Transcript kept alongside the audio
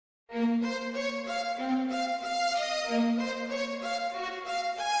Hey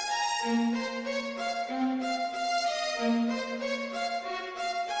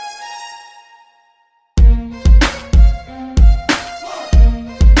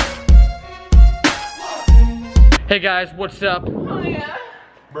guys, what's up? Oh yeah.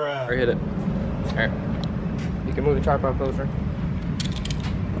 Bruh. Or hit it. Alright. You can move the tripod closer.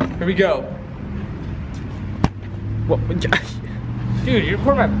 Here we go. What? Dude, you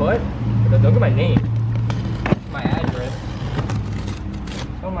record my butt? Don't get my name. My address.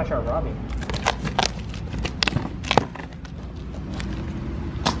 Someone might try to rob me.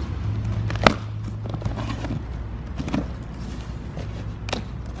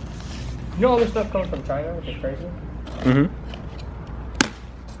 You know all this stuff comes from China, which is crazy? Mm-hmm.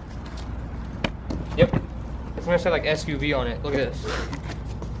 Yep. It's gonna say like SUV on it. Look at this.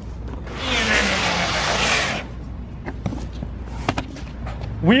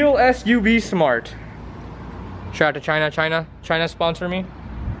 Wheel SUV Smart. Shout out to China. China sponsor me.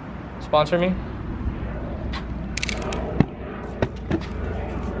 Sponsor me.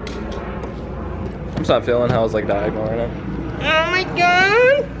 I'm just not feeling how it's like diagonal right now. Oh my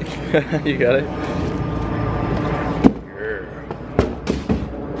god! You got it?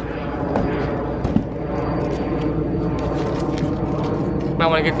 Might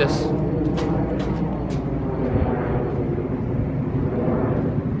want to get this.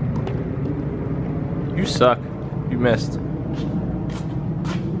 You suck. You missed. I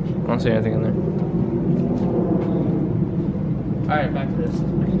don't see anything in there. Alright, back to this.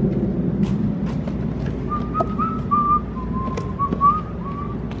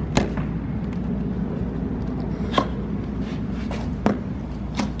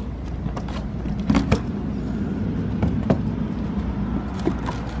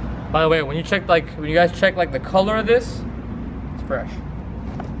 By the way, when you guys check like the color of this, it's fresh.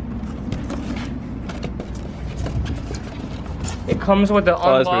 It comes with the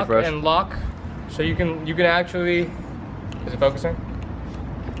unlock and lock, so you can actually. Is it focusing?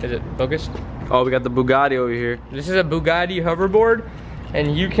 Is it focused? Oh, we got the Bugatti over here. This is a Bugatti hoverboard,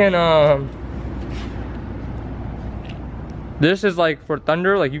 and you can this is like for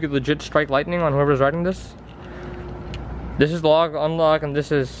thunder, like you could legit strike lightning on whoever's riding this. This is lock, unlock, and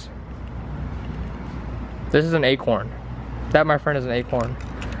this is an acorn. That, my friend, is an acorn.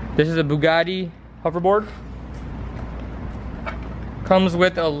 This is a Bugatti hoverboard. Comes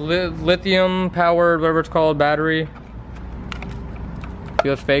with a lithium powered, whatever it's called, battery.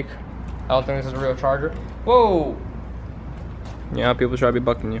 Feels fake. I don't think this is a real charger. Whoa! Yeah, people try to be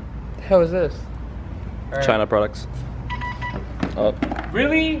bucking you. The hell is this? Right. China products. Oh.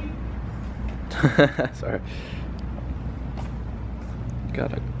 Really? Sorry.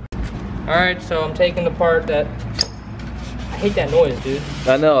 Got it. Alright, so I'm taking the part that... I hate that noise, dude.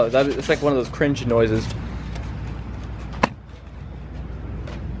 I know, it's like one of those cringe noises.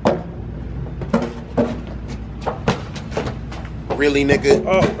 Really, nigga?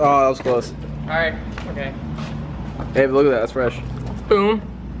 Oh, that was close. Alright, okay. Hey, but look at that, that's fresh. Boom.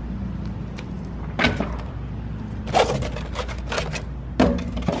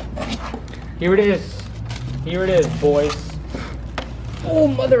 Here it is. Here it is, boys. Oh,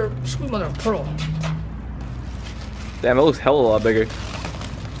 sweet mother of pearl. Damn, it looks hella a lot bigger.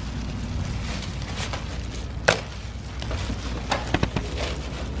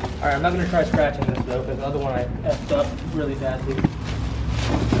 Alright, I'm not gonna try scratching this though, because the other one I effed up really badly.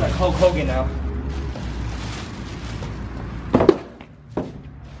 It's like Hulk Hogan now.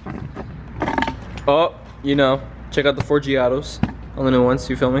 Oh, you know, check out the Forgiatos on the new ones,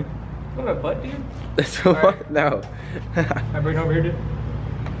 you feel me? Look at my butt, dude. What? No. I bring it over here, dude.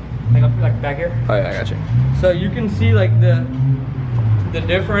 Like back here. Oh yeah, I got you. So you can see like the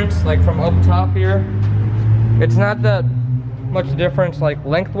difference, like from up top here. It's not that much difference like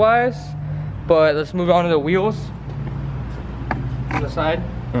lengthwise, but let's move on to the wheels on the side.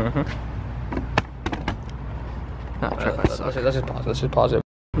 Mm-hmm. Let's just pause it.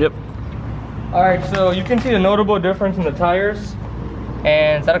 Yep. All right, so you can see the notable difference in the tires.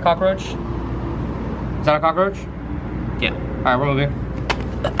 And is that a cockroach? Is that a cockroach? Yeah. All right, we're moving.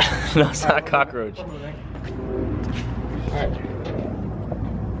 No, it's not a cockroach. Alright.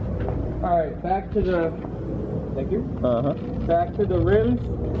 Alright, back to the... Thank you. Uh-huh. Back to the rims.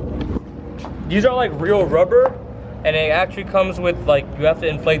 These are like real rubber, and it actually comes with like, you have to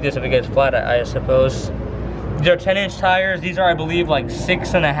inflate this if it gets flat, I suppose. These are 10-inch tires. These are, I believe, like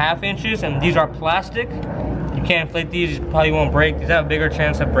 6.5 inches, and these are plastic. You can't inflate these, you probably won't break. These have a bigger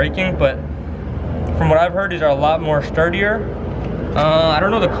chance of breaking, but from what I've heard, these are a lot more sturdier. I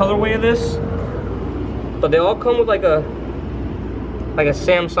don't know the colorway of this, but they all come with like a like a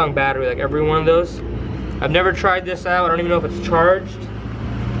Samsung battery, like every one of those. I've never tried this out. I don't even know if it's charged.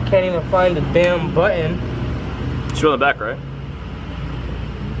 Can't even find the damn button. It's on the back, right?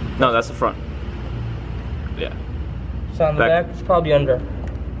 No, that's the front. Yeah. It's on the back. It's probably under.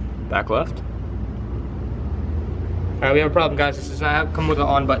 Back left. All right, we have a problem, guys. This does not come with an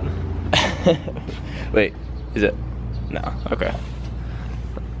on button. Wait, is it? No. Okay.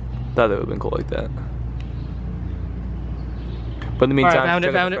 Thought that would have been cool like that. But in the meantime, all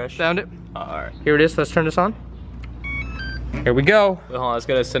right, found it. All right. Here it is. Let's turn this on. Here we go. Wait, hold on, let's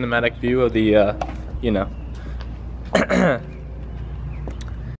get a cinematic view of the, you know.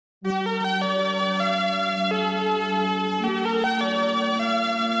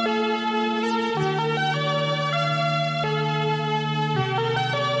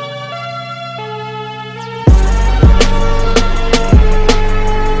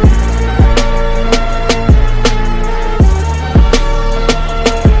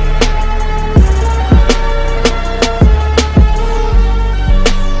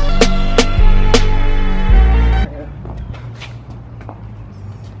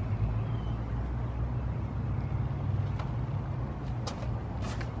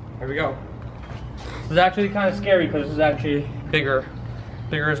 Here we go. This is actually kind of scary because this is actually bigger.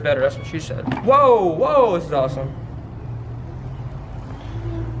 Bigger is better, that's what she said. Whoa, whoa, this is awesome.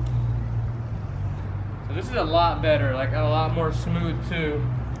 So this is a lot better, like a lot more smooth too.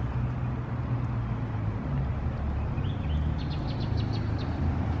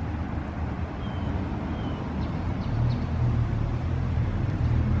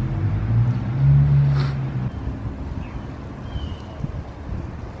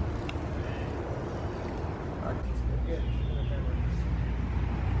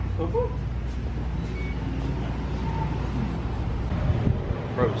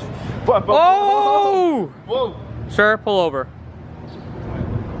 Oh! Whoa! Sir, pull over.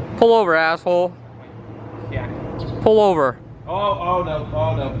 Pull over, asshole. Yeah. Pull over. Oh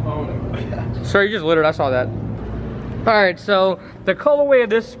no. Sir, you just littered, I saw that. Alright, so the colorway of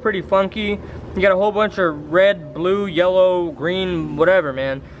this is pretty funky. You got a whole bunch of red, blue, yellow, green, whatever,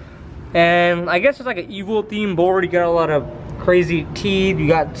 man. And I guess it's like an evil themed board. You got a lot of crazy teeth, you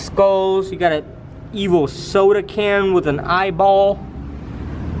got skulls, you got an evil soda can with an eyeball.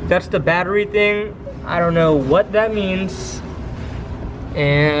 That's the battery thing. I don't know what that means.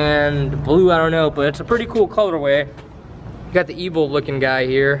 And blue, I don't know, but it's a pretty cool colorway. You got the evil looking guy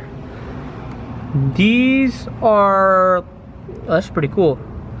here. These are, oh, that's pretty cool.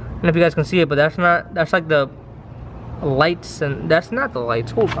 I don't know if you guys can see it, but that's like the lights, and that's not the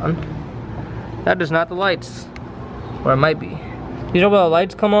lights. Hold on. That is not the lights. Or it might be. These are where the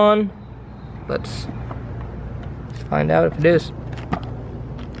lights come on. Let's find out if it is.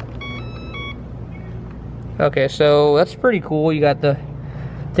 Okay, so that's pretty cool. You got the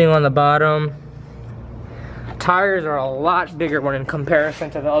thing on the bottom. Tires are a lot bigger one in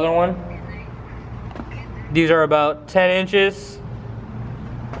comparison to the other one. These are about 10 inches.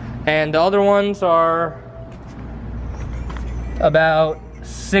 And the other ones are about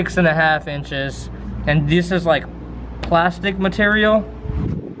 6.5 inches. And this is like plastic material.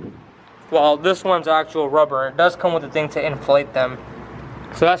 Well, this one's actual rubber. It does come with a thing to inflate them.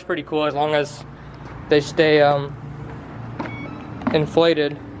 So that's pretty cool as long as they stay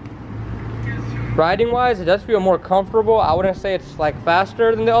inflated. Riding wise, it does feel more comfortable. I wouldn't say it's like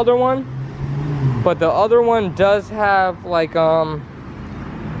faster than the other one, but the other one does have like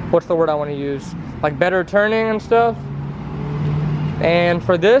what's the word I want to use, like better turning and stuff. And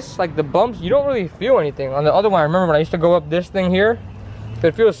for this, like the bumps, you don't really feel anything. On the other one, I remember when I used to go up this thing here,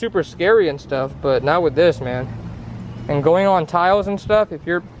 it feels super scary and stuff, but not with this, man. And going on tiles and stuff, if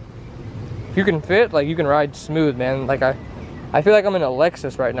you can fit, like you can ride smooth, man. Like I feel like I'm in a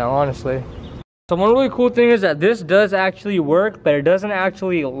Lexus right now, honestly. So one really cool thing is that this does actually work, but it doesn't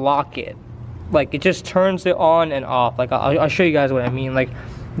actually lock it. Like it just turns it on and off. Like I'll show you guys what I mean. Like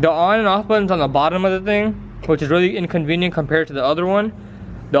the on and off button's on the bottom of the thing, which is really inconvenient compared to the other one.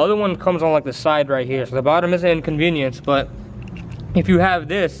 The other one comes on like the side right here, so the bottom is an inconvenience. But if you have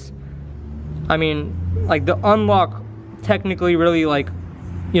this, I mean, like the unlock technically really like,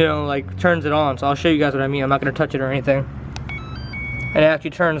 you know, like turns it on. So I'll show you guys what I mean. I'm not gonna touch it or anything. And it actually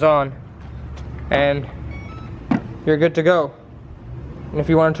turns on, and you're good to go. And if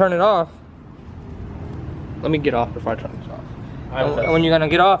you want to turn it off, let me get off before I turn this off. And when you're gonna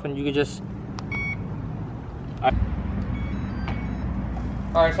get off, and you can just.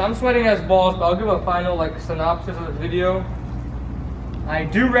 Alright, so I'm sweating as balls, but I'll give a final like synopsis of this video. I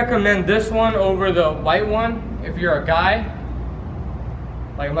do recommend this one over the white one if you're a guy.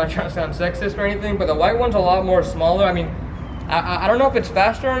 Like, I'm not trying to sound sexist or anything, but the white one's a lot more smaller. I mean, I don't know if it's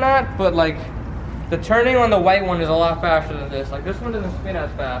faster or not, but like the turning on the white one is a lot faster than this. Like this one doesn't spin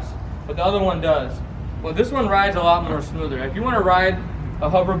as fast, but the other one does. Well, this one rides a lot more smoother. If you want to ride a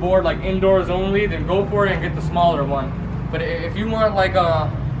hoverboard like indoors only, then go for it and get the smaller one. But if you want like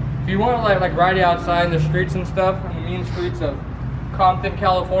like ride it outside in the streets and stuff, in the mean streets of Compton,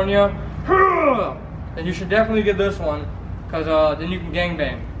 California, then you should definitely get this one, because then you can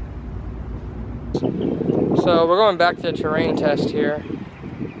gangbang. So we're going back to the terrain test here.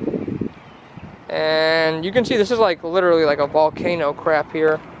 And you can see this is like literally like a volcano crap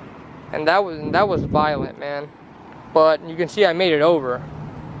here. And that was violent, man. But you can see I made it over.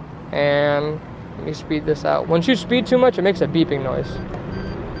 And let me speed this out. Once you speed too much, it makes a beeping noise.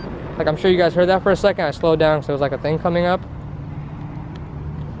 Like I'm sure you guys heard that for a second. I slowed down because there was like a thing coming up.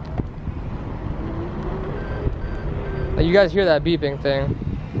 Like you guys hear that beeping thing.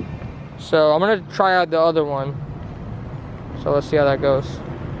 So I'm gonna try out the other one. So let's see how that goes.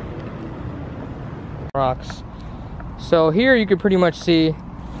 Rocks. So here you can pretty much see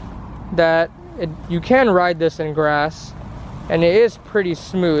that you can ride this in grass, and it is pretty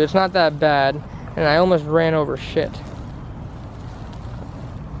smooth. It's not that bad, and I almost ran over shit.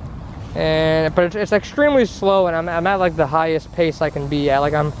 But it's extremely slow, and I'm at like the highest pace I can be at.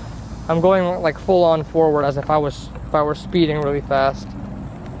 Like I'm going like full on forward as if I were speeding really fast.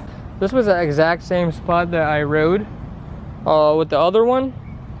 This was the exact same spot that I rode with the other one,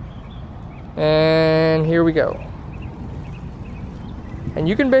 and here we go. And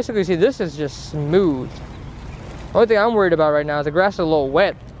you can basically see this is just smooth. The only thing I'm worried about right now is the grass is a little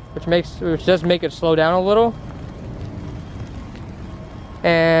wet, which does make it slow down a little.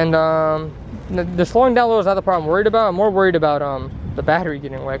 And the slowing down a little is not the problem I'm worried about. I'm more worried about the battery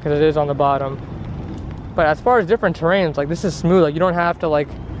getting wet, because it is on the bottom. But as far as different terrains, like this is smooth. Like you don't have to like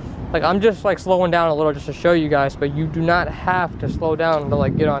I'm just like slowing down a little just to show you guys, but you do not have to slow down to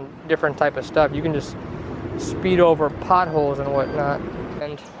like get on different type of stuff. You can just speed over potholes and whatnot.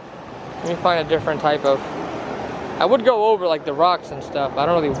 And let me find a different type of, I would go over like the rocks and stuff. I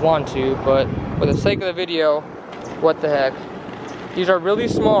don't really want to, but for the sake of the video, what the heck. These are really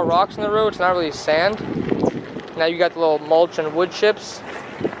small rocks in the road. It's not really sand. Now you got the little mulch and wood chips.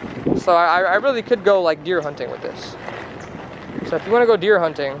 So I really could go like deer hunting with this. So if you want to go deer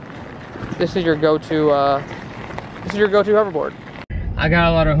hunting, this is your go-to hoverboard. I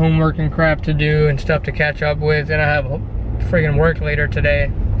got a lot of homework and crap to do and stuff to catch up with, and I have friggin' work later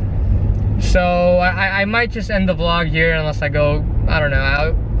today. So I might just end the vlog here unless I go, I don't know,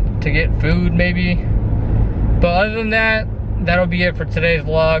 out to get food maybe. But other than that, that'll be it for today's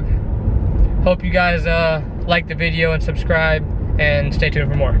vlog. Hope you guys like the video and subscribe, and stay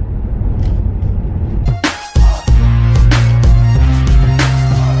tuned for more.